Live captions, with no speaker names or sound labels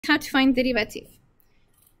how to find derivative.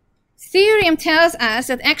 Theorem tells us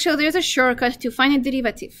that actually there's a shortcut to find a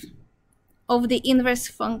derivative of the inverse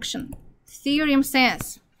function. Theorem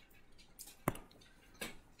says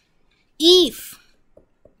if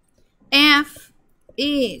f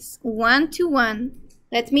is 1 to 1,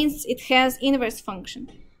 that means it has inverse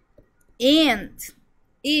function, and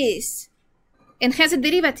has a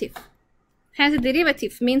derivative. Has a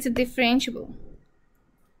derivative means a differentiable,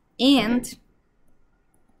 and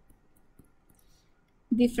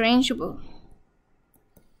differentiable.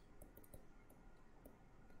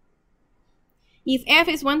 If f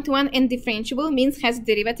is 1 to 1 and differentiable means has a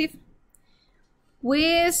derivative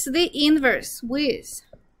with the inverse,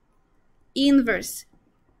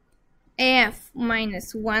 f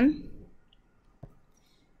minus 1,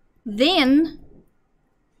 then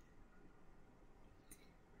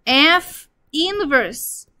f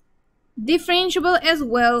inverse differentiable as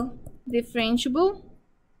well,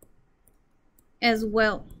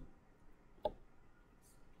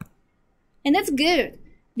 and that's good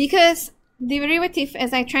because derivative,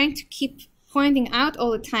 as I try to keep pointing out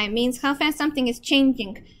all the time, means how fast something is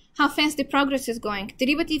changing, how fast the progress is going.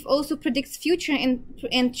 Derivative also predicts future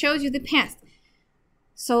and shows you the past.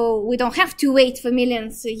 So we don't have to wait for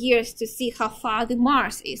millions of years to see how far the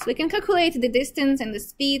Mars is. We can calculate the distance and the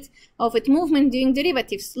speed of its movement doing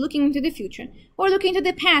derivatives, looking into the future, or looking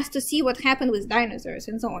into the past to see what happened with dinosaurs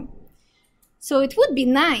and so on. So it would be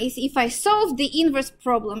nice if I solved the inverse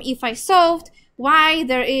problem, if I solved why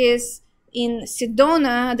there is in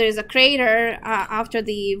Sedona, there is a crater after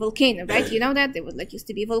the volcano, right? You know that? There was used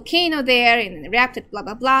to be a volcano there and it erupted, blah,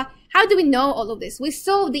 blah, blah. How do we know all of this? We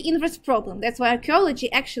solved the inverse problem. That's why archaeology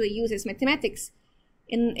actually uses mathematics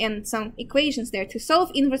and some equations there to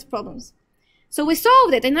solve inverse problems. So we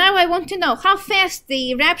solved it, and now I want to know how fast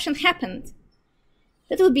the eruption happened.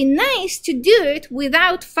 That would be nice to do it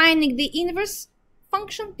without finding the inverse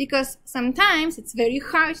function, because sometimes it's very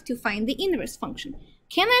hard to find the inverse function.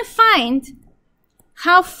 Can I find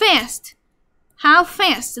how fast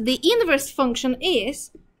the inverse function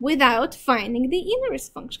is without finding the inverse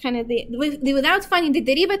function? Without finding the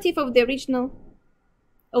derivative of the original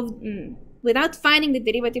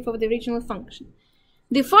function.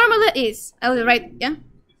 The formula is, I'll write, yeah?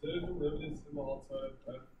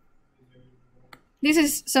 This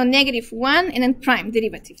is, so -1 and then prime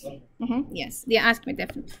derivative. Yes, they asked me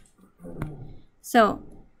definitely. So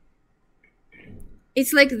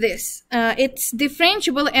it's like this. It's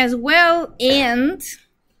differentiable as well, and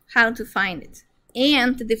how to find it.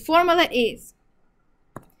 And the formula is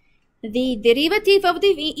the derivative of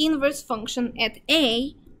the inverse function at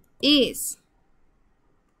a is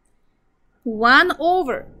 1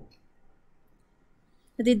 over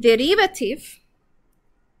the derivative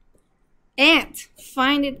at,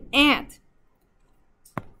 find it at,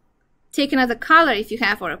 take another color if you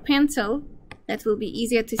have, or a pencil, that will be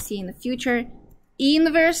easier to see in the future,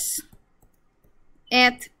 inverse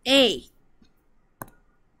at a.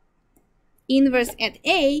 Inverse at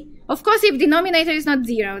a, of course if denominator is not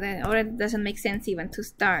 0, then, or it doesn't make sense even to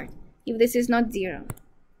start, if this is not 0.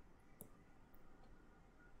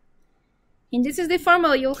 And this is the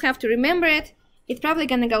formula, you'll have to remember it. It's probably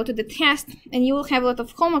gonna go to the test, and you will have a lot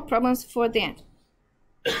of homework problems for that.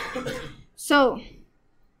 So,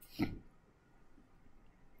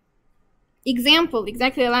 example,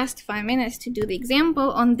 exactly the last 5 minutes to do the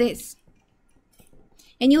example on this.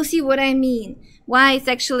 And you'll see what I mean, why it's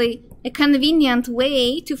actually a convenient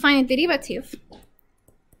way to find a derivative.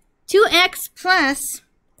 2x plus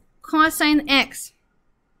cosine x.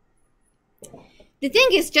 The thing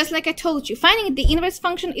is, just like I told you, finding the inverse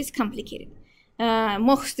function is complicated.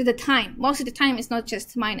 Most of the time it's not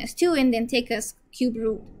just -2 and then take a cube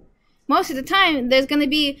root. Most of the time there's going to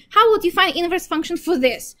be, how would you find inverse function for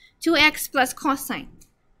this? 2x plus cosine.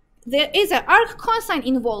 There is an arc cosine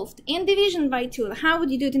involved and division by 2. How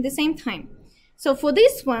would you do it in the same time? So for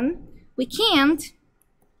this one, we can't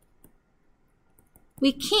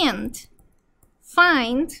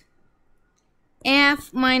find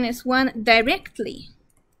f minus 1 directly.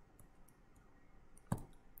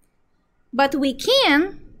 But we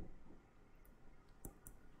can,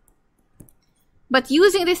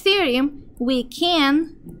 using the theorem, we can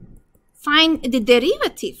find the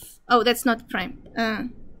derivative. Oh, that's not prime.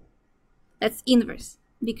 That's inverse.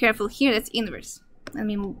 Be careful here, that's inverse. Let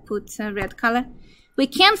me put a red color. We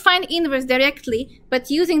can't find inverse directly, but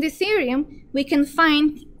using the theorem, we can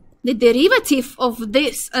find the derivative of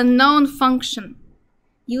this unknown function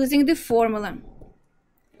using the formula.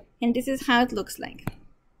 And this is how it looks like.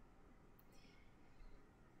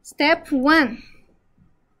 Step 1.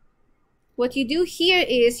 What you do here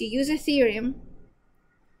is you use a theorem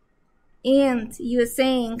and you're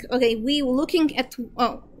saying, okay, we were looking at,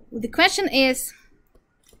 oh, the question is,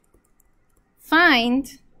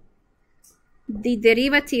 find the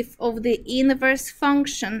derivative of the inverse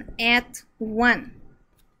function at 1.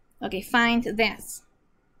 Okay, find this.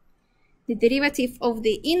 The derivative of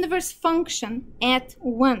the inverse function at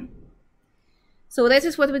 1. So this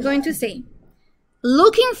is what we're going to say.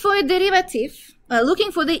 Looking for a derivative,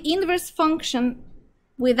 looking for the inverse function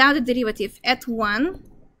without a derivative at 1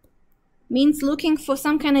 means looking for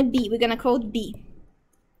some kind of b. We're going to call it b.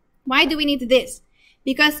 Why do we need this?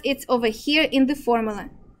 Because it's over here in the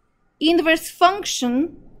formula. Inverse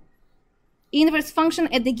function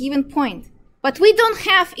at the given point. But we don't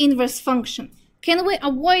have inverse function. Can we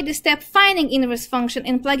avoid the step finding inverse function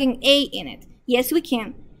and plugging a in it? Yes, we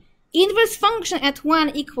can. Inverse function at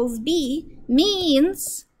 1 equals b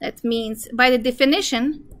means, that means by the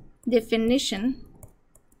definition,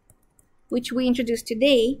 which we introduced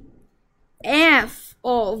today, f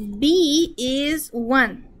of b is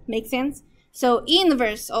 1. Make sense? So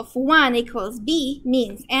inverse of 1 equals b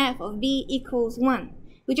means f of b equals 1.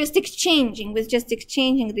 We're just exchanging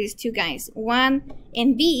these two guys, 1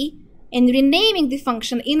 and b, and renaming the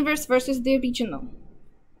function inverse versus the original.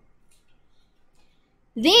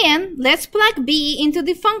 Then let's plug b into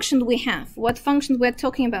the function we have. What function we're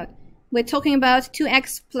talking about? We're talking about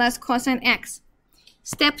 2x plus cosine x.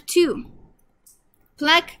 Step 2.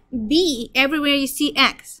 Plug b everywhere you see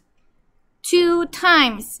x. 2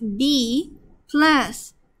 times b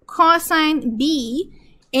plus cosine b,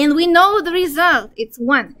 and we know the result. It's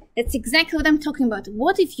 1. That's exactly what I'm talking about.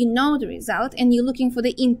 What if you know the result and you're looking for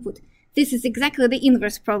the input? This is exactly the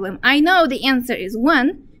inverse problem. I know the answer is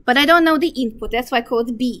 1, but I don't know the input. That's why I call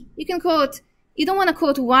it b. You can call it, you don't want to call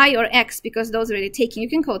it y or x because those are already taken. You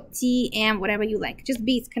can call it t, m, whatever you like. Just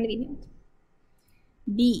b is convenient.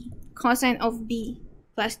 b, cosine of b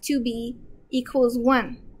plus 2b equals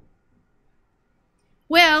 1.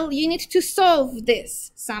 Well, you need to solve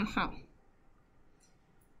this somehow.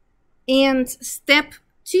 And step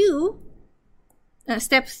 3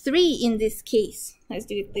 in this case, let's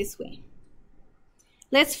do it this way.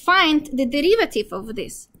 Let's find the derivative of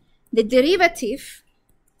this. The derivative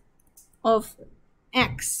of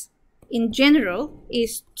x in general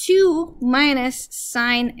is 2 minus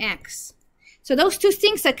sine x. So those two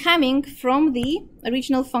things are coming from the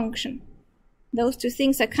original function. Those two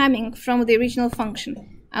things are coming from the original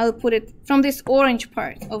function. I'll put it from this orange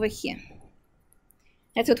part over here.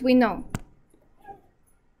 That's what we know.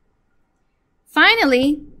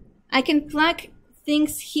 Finally, I can plug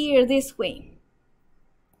things here this way.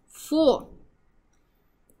 For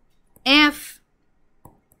f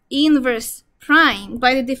inverse prime,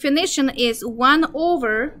 by the definition, is 1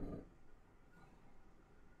 over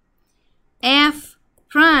f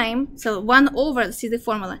prime, so 1 over, let's see the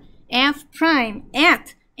formula, f prime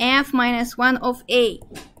at f minus 1 of a,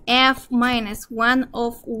 f minus 1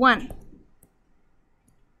 of 1.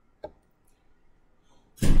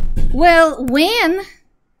 Well, when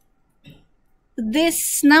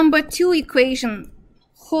this number 2 equation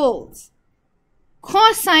holds,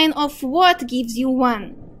 cosine of what gives you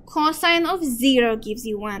 1? Cosine of 0 gives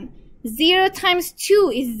you 1. 0 times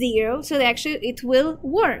 2 is 0, so actually it will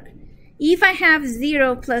work. If I have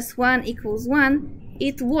 0 plus 1 equals 1,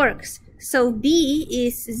 it works. So b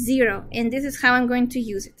is 0, and this is how I'm going to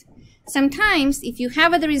use it. Sometimes, if you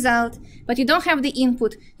have the result, but you don't have the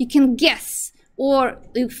input, you can guess. Or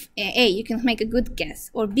if A, you can make a good guess.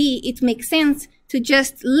 Or B, it makes sense to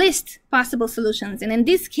just list possible solutions. And in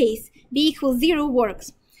this case, B equals 0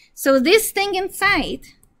 works. So this thing inside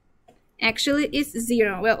actually is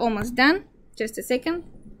 0. We're almost done. Just a second.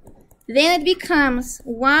 Then it becomes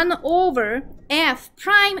 1 over f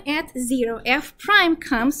prime at 0. F prime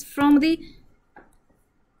comes from the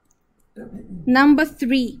number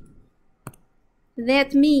 3.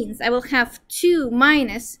 That means I will have 2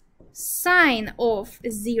 minus sine of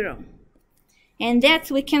 0. And that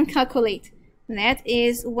we can calculate. That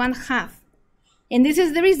is 1/2. And this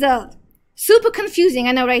is the result. Super confusing.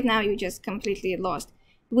 I know right now you're just completely lost.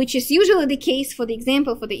 Which is usually the case for the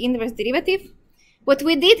example for the inverse derivative. What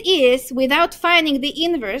we did is, without finding the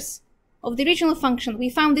inverse of the original function, we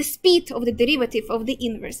found the speed of the derivative of the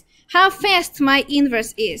inverse. How fast my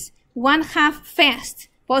inverse is. 1/2 fast.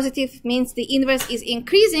 Positive means the inverse is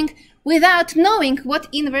increasing without knowing what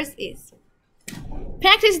inverse is.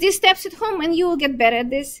 Practice these steps at home and you will get better at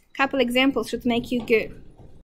this. Couple examples should make you good.